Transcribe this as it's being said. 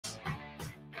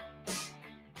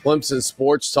Clemson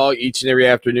Sports Talk each and every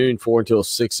afternoon, 4 until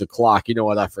 6 o'clock. You know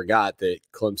what? I forgot that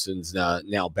Clemson's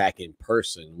now back in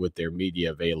person with their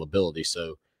media availability.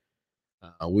 So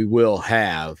we will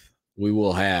have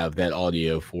that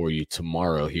audio for you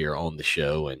tomorrow here on the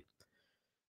show. And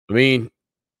I mean,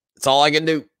 it's all I can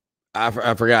do. I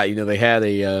forgot. You know, they had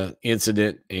a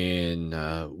incident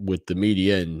with the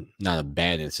media, and not a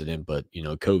bad incident, but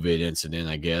COVID incident,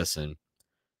 I guess, and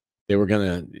they were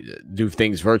going to do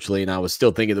things virtually, and I was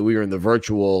still thinking that we were in the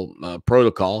virtual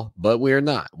protocol, but we are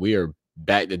not. We are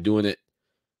back to doing it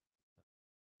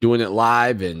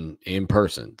live and in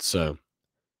person. So,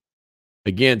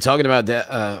 again, talking about that,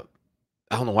 I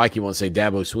don't know why I keep wanting to say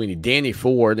Dabo Swanny, Danny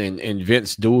Ford, and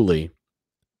Vince Dooley,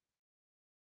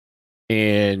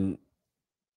 and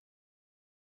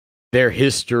their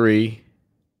history,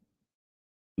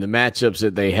 the matchups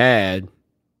that they had,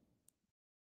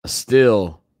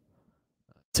 still,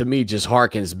 to me, just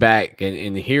harkens back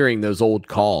and hearing those old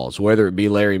calls, whether it be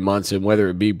Larry Munson, whether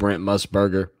it be Brent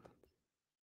Musburger.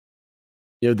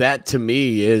 That to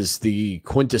me is the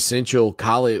quintessential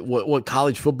college, what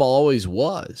college football always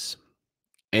was.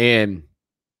 And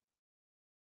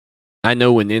I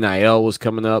know when NIL was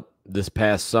coming up this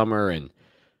past summer and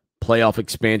playoff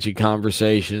expansion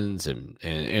conversations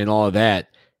and all of that,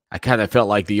 I kind of felt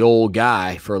like the old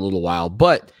guy for a little while.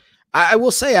 But I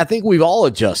will say I think we've all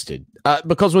adjusted.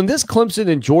 Because when this Clemson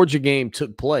and Georgia game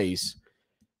took place,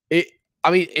 if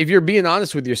you're being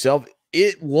honest with yourself,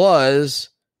 it was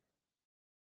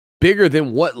bigger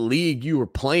than what league you were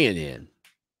playing in.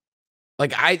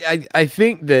 Like, I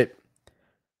think that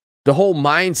the whole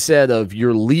mindset of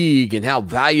your league and how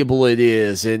valuable it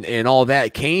is and all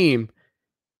that came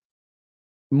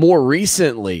more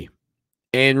recently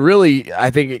and really,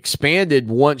 I think, expanded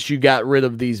once you got rid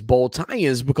of these bowl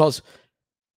tie-ins, because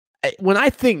when I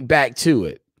think back to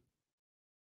it,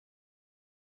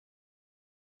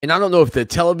 and I don't know if the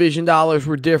television dollars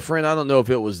were different, I don't know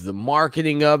if it was the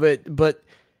marketing of it, but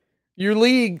your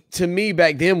league, to me,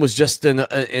 back then was just an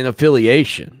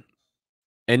affiliation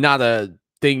and not a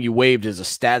thing you waved as a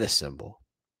status symbol.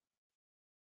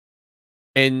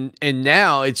 And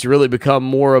now it's really become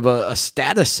more of a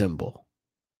status symbol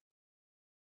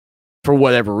for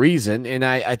whatever reason. And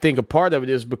I think a part of it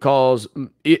is because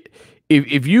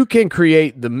if you can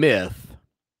create the myth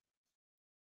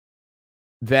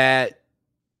that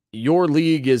your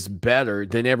league is better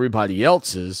than everybody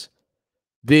else's,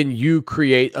 then you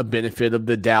create a benefit of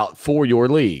the doubt for your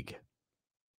league.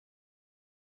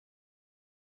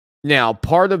 Now,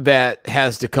 part of that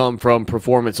has to come from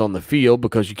performance on the field,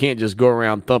 because you can't just go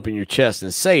around thumping your chest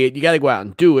and say it. You got to go out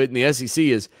and do it. And the SEC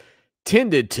has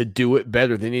tended to do it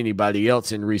better than anybody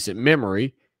else in recent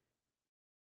memory.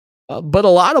 But a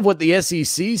lot of what the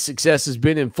SEC's success has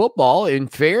been in football, in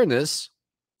fairness,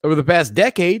 over the past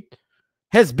decade,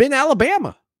 has been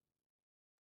Alabama.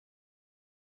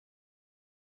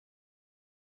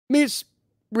 I mean, it's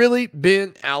really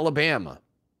been Alabama.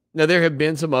 Now, there have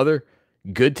been some other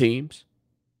good teams,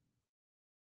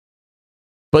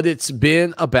 but it's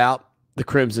been about the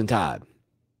Crimson Tide.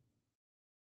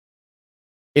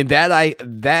 And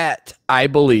that I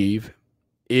believe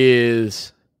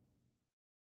is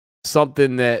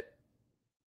something that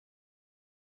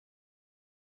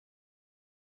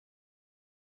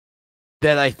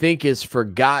I think is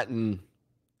forgotten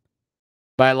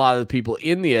by a lot of the people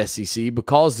in the SEC,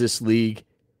 because this league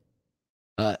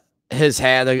has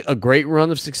had a great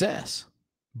run of success.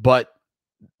 But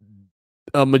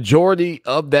a majority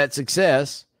of that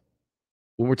success,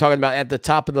 when we're talking about at the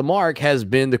top of the mark, has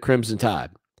been the Crimson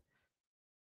Tide.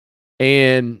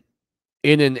 And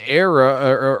in an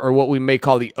era, or what we may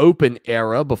call the open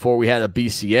era, before we had a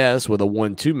BCS with a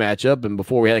 1-2 matchup, and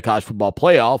before we had a college football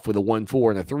playoff with a 1-4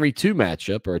 and a 3-2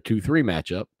 matchup, or a 2-3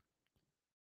 matchup,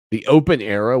 the open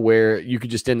era where you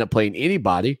could just end up playing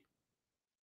anybody,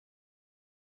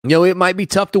 it might be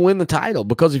tough to win the title,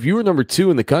 because if you were number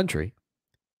 2 in the country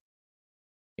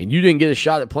and you didn't get a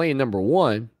shot at playing number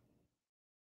 1,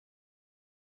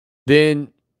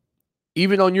 then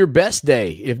even on your best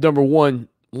day, if number 1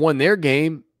 won their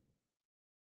game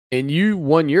and you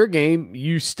won your game,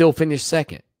 you still finished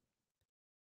second.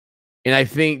 And I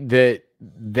think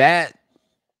that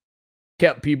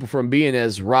kept people from being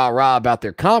as rah-rah about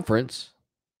their conference.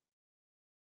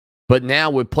 But now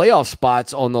with playoff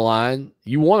spots on the line,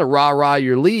 you want to rah-rah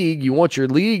your league. You want your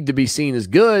league to be seen as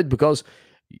good, because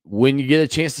when you get a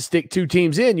chance to stick 2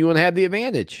 teams in, you want to have the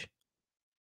advantage.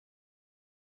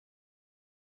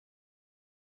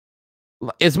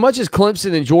 As much as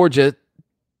Clemson and Georgia,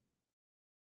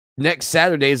 next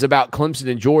Saturday is about Clemson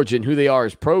and Georgia and who they are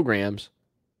as programs,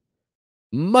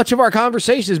 Much of our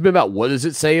conversation has been about what does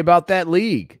it say about that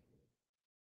league?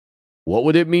 What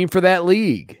would it mean for that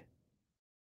league?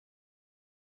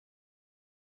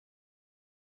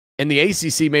 And the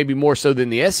ACC maybe more so than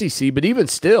the SEC, but even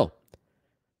still,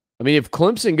 I mean, if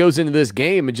Clemson goes into this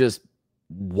game and just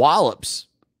wallops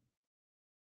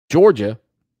Georgia,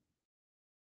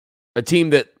 a team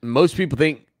that most people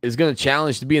think is going to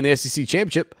challenge to be in the SEC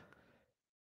championship,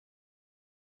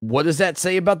 what does that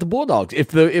say about the Bulldogs?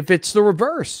 If it's the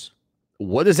reverse,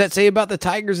 what does that say about the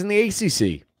Tigers in the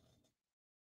ACC?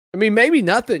 I mean, maybe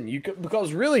nothing.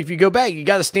 Because really, if you go back, you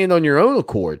got to stand on your own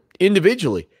accord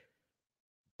individually.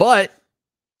 But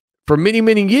for many,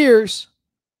 many years,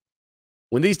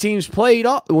 when these teams played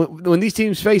off, when these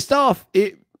teams faced off,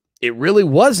 it really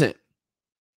wasn't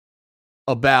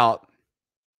about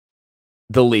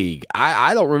the league.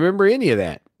 I don't remember any of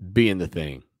that being the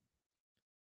thing.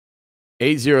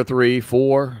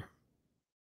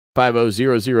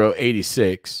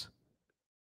 803-450-0086.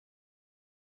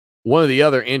 One of the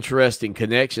other interesting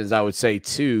connections, I would say,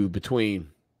 too, between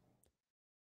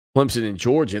Clemson and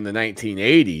Georgia in the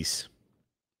 1980s,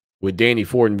 with Danny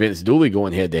Ford and Vince Dooley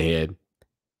going head-to-head,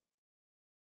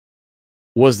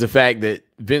 was the fact that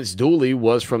Vince Dooley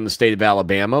was from the state of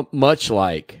Alabama, much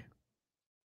like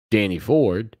Danny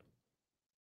Ford,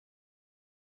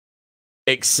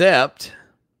 except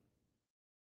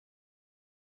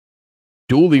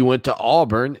Dooley went to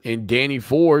Auburn and Danny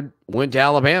Ford went to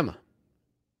Alabama.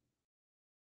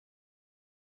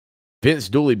 Vince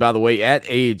Dooley, by the way, at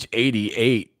age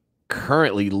 88,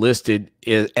 currently listed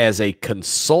as a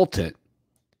consultant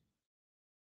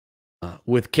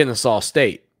with Kennesaw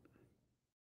State.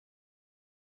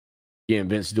 Again,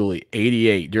 Vince Dooley,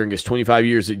 88. During his 25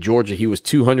 years at Georgia, he was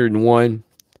 201,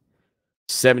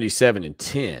 77, and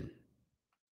 10.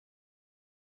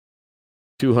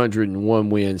 201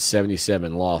 wins,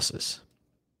 77 losses.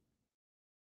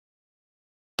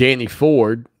 Danny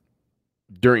Ford,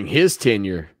 during his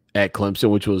tenure at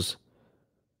Clemson, which was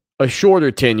a shorter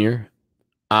tenure,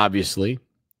 obviously,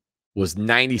 was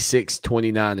 96,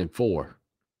 29, and 4.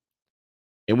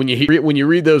 And when you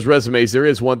read those resumes, there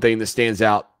is one thing that stands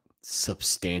out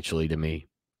substantially to me.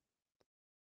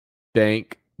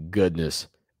 Thank goodness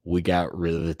we got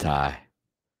rid of the tie.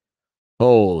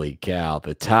 Holy cow,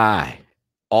 the tie.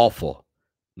 Awful.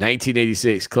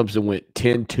 1986, Clemson went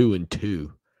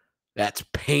 10-2-2. That's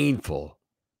painful.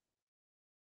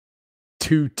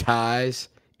 2 ties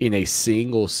in a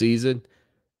single season.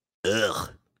 Ugh.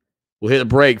 We'll hit a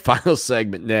break. Final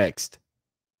segment next.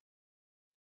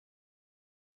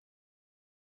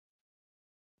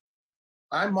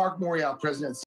 I'm Mark Morial, President